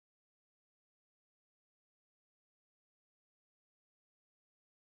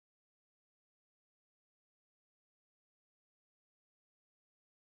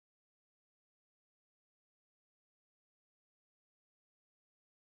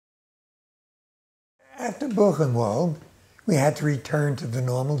After Buchenwald, we had to return to the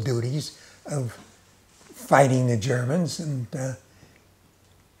normal duties of fighting the Germans and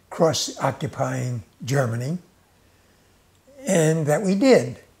cross-occupying Germany, and that we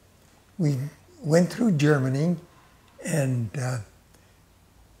did. We went through Germany and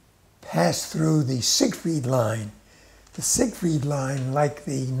passed through the Siegfried Line. The Siegfried Line, like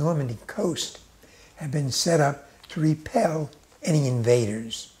the Normandy coast, had been set up to repel any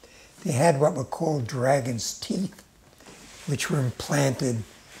invaders. They had what were called dragon's teeth, which were implanted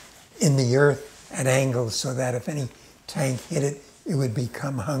in the earth at angles so that if any tank hit it, it would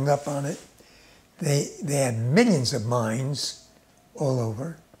become hung up on it. They had millions of mines all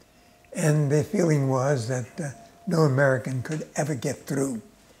over, and their feeling was that no American could ever get through.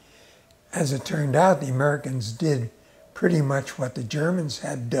 As it turned out, the Americans did pretty much what the Germans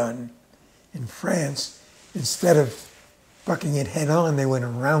had done in France. Instead of bucking it head on, they went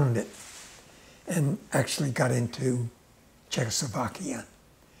around it and actually got into Czechoslovakia.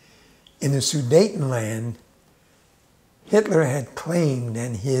 In the Sudetenland, Hitler had claimed,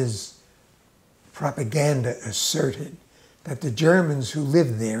 and his propaganda asserted, that the Germans who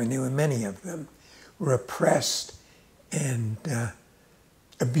lived there, and there were many of them, were oppressed and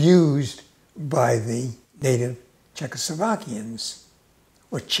abused by the native Czechoslovakians,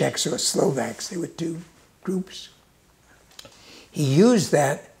 or Czechs or Slovaks. They were two groups. He used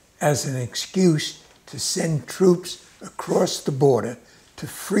that as an excuse to send troops across the border to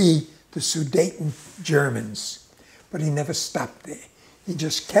free the Sudeten Germans. But he never stopped there. He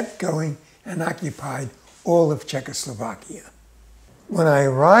just kept going and occupied all of Czechoslovakia. When I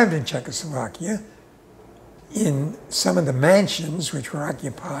arrived in Czechoslovakia, in some of the mansions which were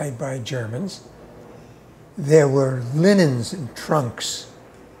occupied by Germans, there were linens and trunks,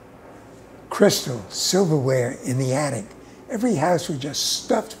 crystal, silverware in the attic. Every house was just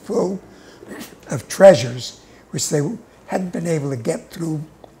stuffed full of treasures which they hadn't been able to get through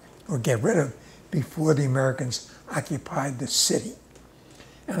or get rid of before the Americans occupied the city.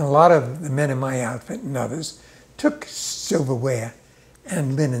 And a lot of the men in my outfit and others took silverware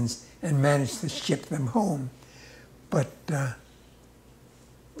and linens and managed to ship them home. But that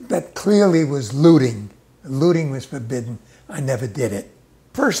clearly was looting. Looting was forbidden. I never did it.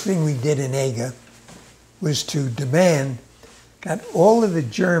 First thing we did in Eger was to demand that all of the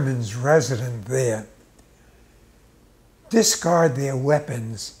Germans resident there discard their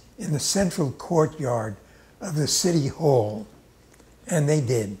weapons in the central courtyard of the city hall. And they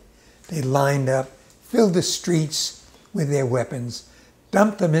did. They lined up, filled the streets with their weapons,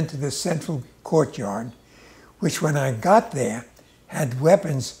 dumped them into the central courtyard, which when I got there had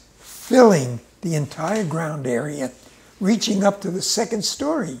weapons filling the entire ground area, reaching up to the second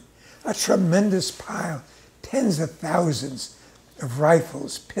story. A tremendous pile, tens of thousands of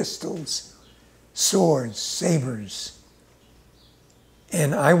rifles, pistols, swords, sabers.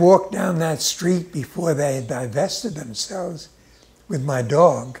 And I walked down that street before they had divested themselves with my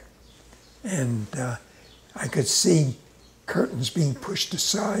dog, and I could see curtains being pushed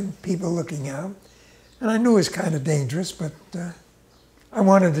aside, people looking out. And I knew it was kind of dangerous, but I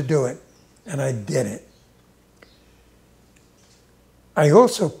wanted to do it, and I did it. I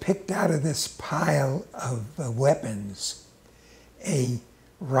also picked out of this pile of weapons a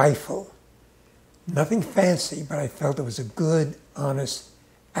rifle. Nothing fancy, but I felt it was a good, honest,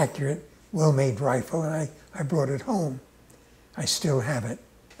 accurate, well-made rifle, and I brought it home. I still have it.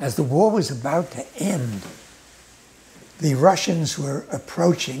 As the war was about to end, the Russians were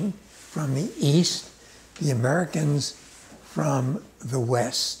approaching from the east, the Americans from the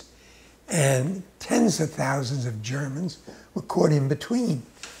west, and tens of thousands of Germans were caught in between,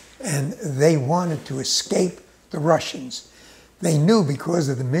 and they wanted to escape the Russians. They knew because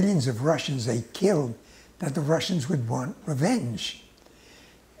of the millions of Russians they killed that the Russians would want revenge.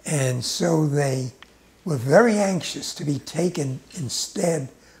 And so they were very anxious to be taken instead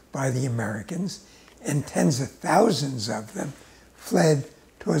by the Americans, and tens of thousands of them fled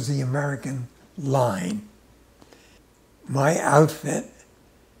towards the American line. My outfit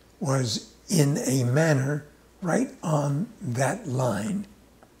was in a manner right on that line.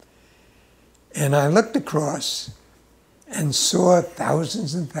 And I looked across and saw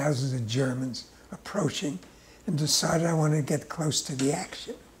thousands and thousands of Germans approaching and decided I wanted to get close to the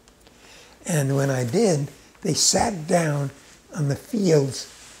action. And when I did, they sat down on the fields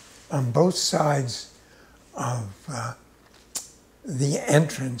on both sides of the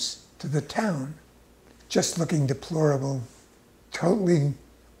entrance to the town, just looking deplorable, totally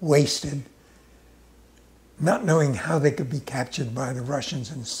wasted, not knowing how they could be captured by the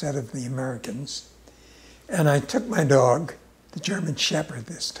Russians instead of the Americans. And I took my dog, the German Shepherd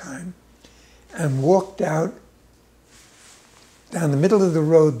this time, and walked out down the middle of the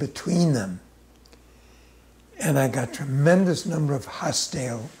road between them. And I got tremendous number of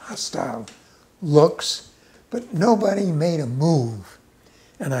hostile looks, but nobody made a move.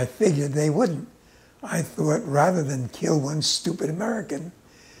 And I figured they wouldn't. I thought rather than kill one stupid American,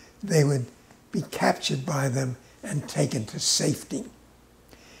 they would be captured by them and taken to safety.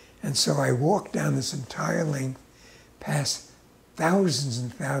 And so I walked down this entire length, past thousands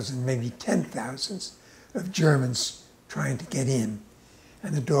and thousands, maybe 10,000s of Germans trying to get in,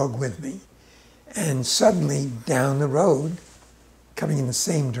 and the dog with me. And suddenly, down the road, coming in the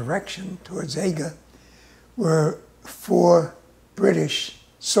same direction towards Ega, were 4 British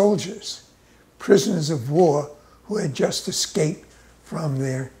soldiers, prisoners of war, who had just escaped from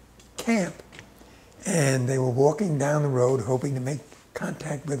their camp. And they were walking down the road, hoping to make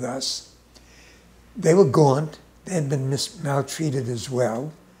contact with us. They were gaunt. They had been maltreated as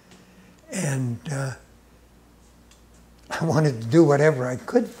well. And I wanted to do whatever I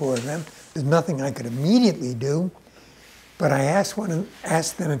could for them. There's nothing I could immediately do. But I asked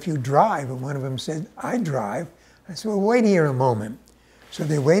them if you drive, and one of them said, I drive. I said, well, wait here a moment. So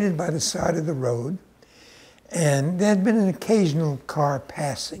they waited by the side of the road, and there had been an occasional car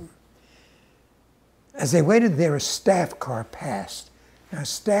passing. As they waited there, a staff car passed. Now, a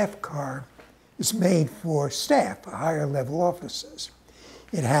staff car is made for staff, higher level officers.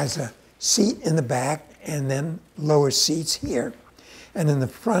 It has a seat in the back and then lower seats here. And in the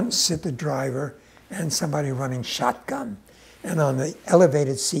front sit the driver and somebody running shotgun. And on the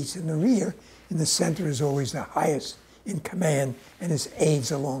elevated seats in the rear, in the center is always the highest in command and his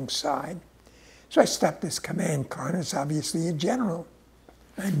aides alongside. So I stopped this command car, and it's obviously a general.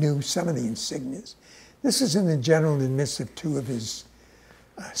 I knew some of the insignias. This is in the general in the midst of 2 of his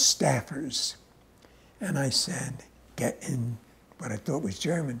staffers. And I said, get in what I thought was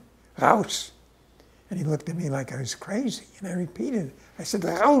German, raus. And he looked at me like I was crazy, and I repeated it. I said,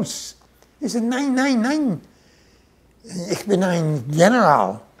 raus. He said, nein, nein, nein. Ich bin ein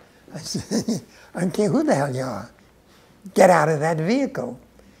General. I said, I don't care who the hell you are. Get out of that vehicle.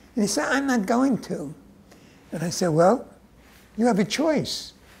 And he said, I'm not going to. And I said, well, you have a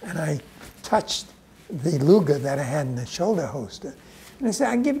choice. And I touched the Luger that I had in the shoulder holster. And I said,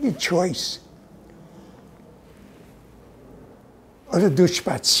 I give you a choice. Oder du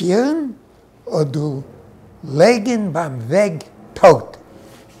spazieren, oder du legen beim Weg tot,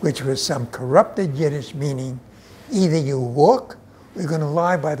 which was some corrupted Yiddish meaning, either you walk, or you're going to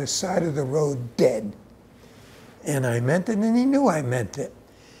lie by the side of the road dead. And I meant it, and he knew I meant it.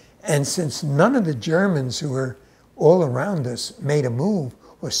 And since none of the Germans who were all around us made a move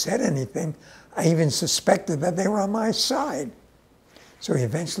or said anything, I even suspected that they were on my side. So he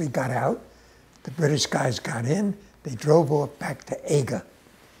eventually got out. The British guys got in. They drove off back to Ega.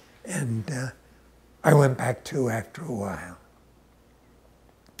 And I went back too after a while.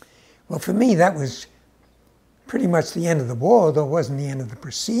 Well, for me, that was pretty much the end of the war, although it wasn't the end of the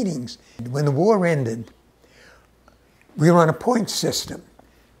proceedings. When the war ended, we were on a point system.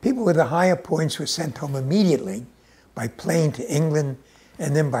 People with the higher points were sent home immediately by plane to England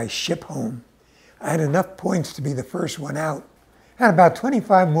and then by ship home. I had enough points to be the first one out. I had about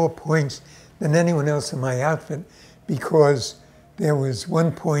 25 more points than anyone else in my outfit because there was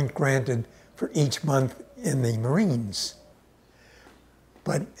 1 point granted for each month in the Marines.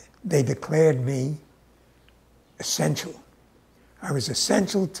 But they declared me essential. I was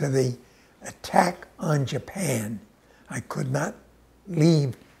essential to the attack on Japan. I could not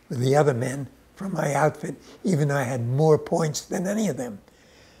leave with the other men from my outfit, even though I had more points than any of them.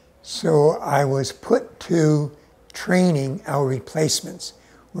 So I was put to training our replacements.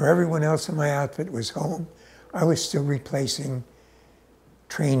 Where everyone else in my outfit was home, I was still replacing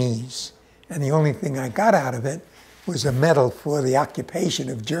trainees. And the only thing I got out of it was a medal for the occupation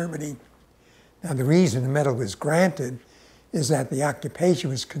of Germany. Now, the reason the medal was granted is that the occupation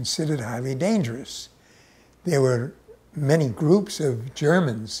was considered highly dangerous. There were many groups of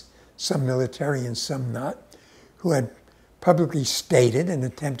Germans, some military and some not, who had publicly stated and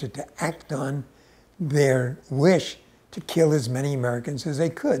attempted to act on their wish to kill as many Americans as they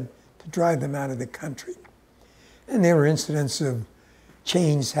could, to drive them out of the country. And there were incidents of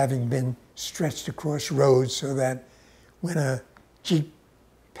chains having been stretched across roads so that when a jeep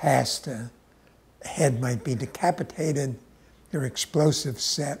passed, a head might be decapitated, there were explosives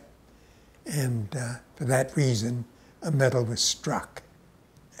set, and for that reason, a medal was struck.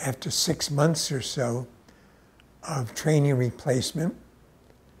 After 6 months or so of training replacement,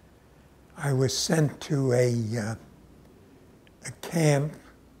 I was sent to a camp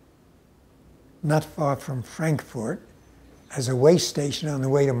not far from Frankfurt as a way station on the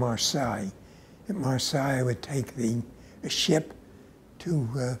way to Marseille. that Marseille would take a ship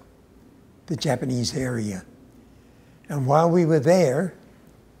to the Japanese area. And while we were there,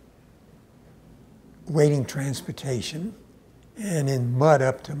 waiting transportation, and in mud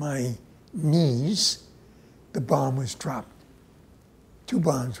up to my knees, the bomb was dropped. 2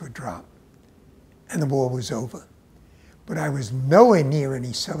 bombs were dropped, and the war was over. But I was nowhere near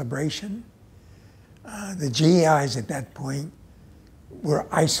any celebration. The GIs at that point were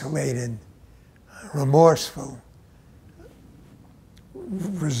isolated, remorseful,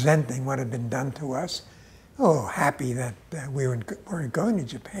 resenting what had been done to us. Oh, happy that we weren't going to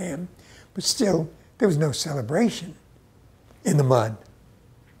Japan, but still, there was no celebration in the mud.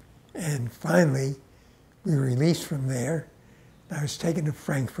 And finally, we were released from there. I was taken to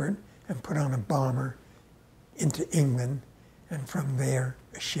Frankfurt and put on a bomber into England, and from there,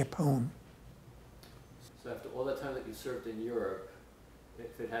 a ship home. So after all that time that you served in Europe,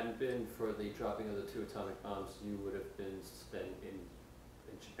 if it hadn't been for the dropping of the 2 atomic bombs, you would have been spent in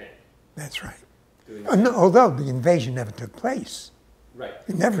Japan. That's right. No, although the invasion never took place. Right.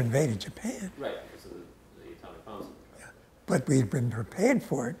 We never invaded Japan. Right, because of the atomic bombs. Yeah. But we had been prepared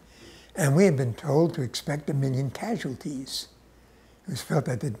for it, and we had been told to expect 1 million casualties. It was felt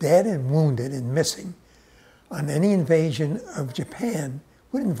that the dead and wounded and missing on any invasion of Japan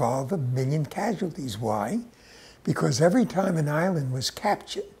would involve 1 million casualties. Why? Because every time an island was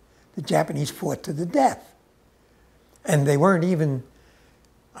captured, the Japanese fought to the death. And they weren't even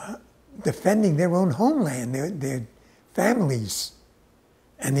defending their own homeland, their families,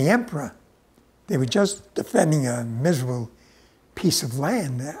 and the emperor. They were just defending a miserable piece of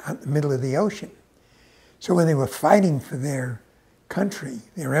land out in the middle of the ocean. So when they were fighting for their country,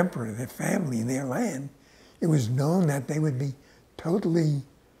 their emperor, their family, their land, it was known that they would be totally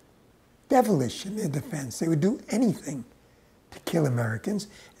devilish in their defense. They would do anything to kill Americans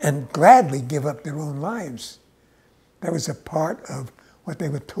and gladly give up their own lives. That was a part of what they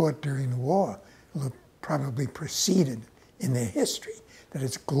were taught during the war, probably preceded in their history, that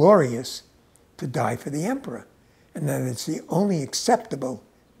it's glorious to die for the emperor, and that it's the only acceptable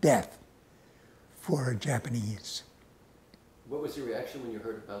death for a Japanese. What was your reaction when you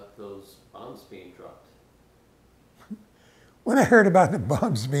heard about those bombs being dropped? When I heard about the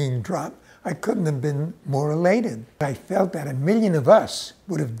bombs being dropped, I couldn't have been more elated. I felt that 1 million of us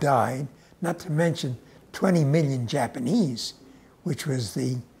would have died, not to mention 20 million Japanese, which was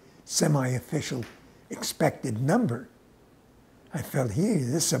the semi-official expected number. I felt, here,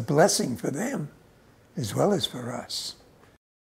 this is a blessing for them as well as for us.